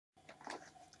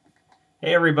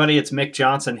Hey everybody, it's Mick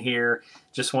Johnson here.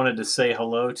 Just wanted to say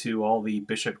hello to all the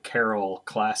Bishop Carroll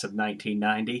class of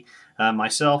 1990.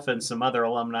 Myself and some other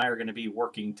alumni are going to be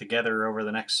working together over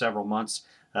the next several months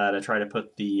to try to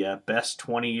put the best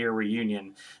 20-year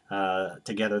reunion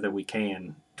together that we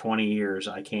can. 20 years,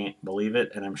 I can't believe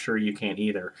it, and I'm sure you can't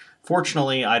either.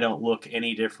 Fortunately, I don't look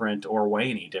any different or weigh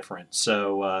any different,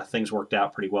 so things worked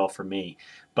out pretty well for me.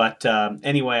 But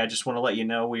anyway, I just want to let you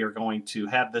know we are going to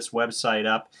have this website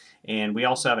up, and we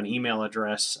also have an email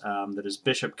address that is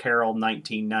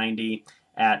bishopcarroll1990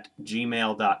 at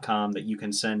gmail.com that you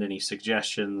can send any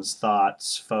suggestions,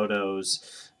 thoughts,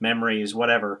 photos, memories,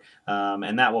 whatever.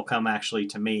 And that will come actually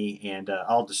to me, and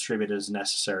I'll distribute as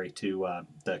necessary to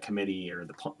the committee or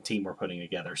the team we're putting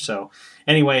together. So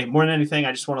anyway, more than anything,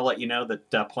 I just want to let you know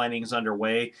that planning is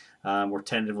underway. We're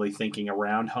tentatively thinking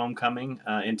around homecoming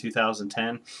in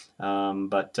 2010,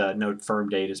 but no firm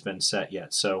date has been set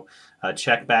yet. So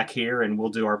check back here, and we'll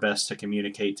do our best to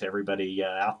communicate to everybody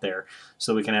out there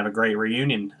so we can have a great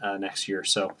reunion next year.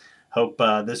 So hope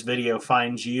this video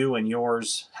finds you and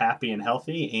yours happy and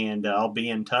healthy, and I'll be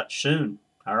in touch soon.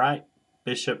 All right,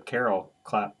 Bishop Carroll,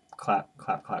 clap, clap,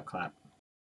 clap, clap, clap.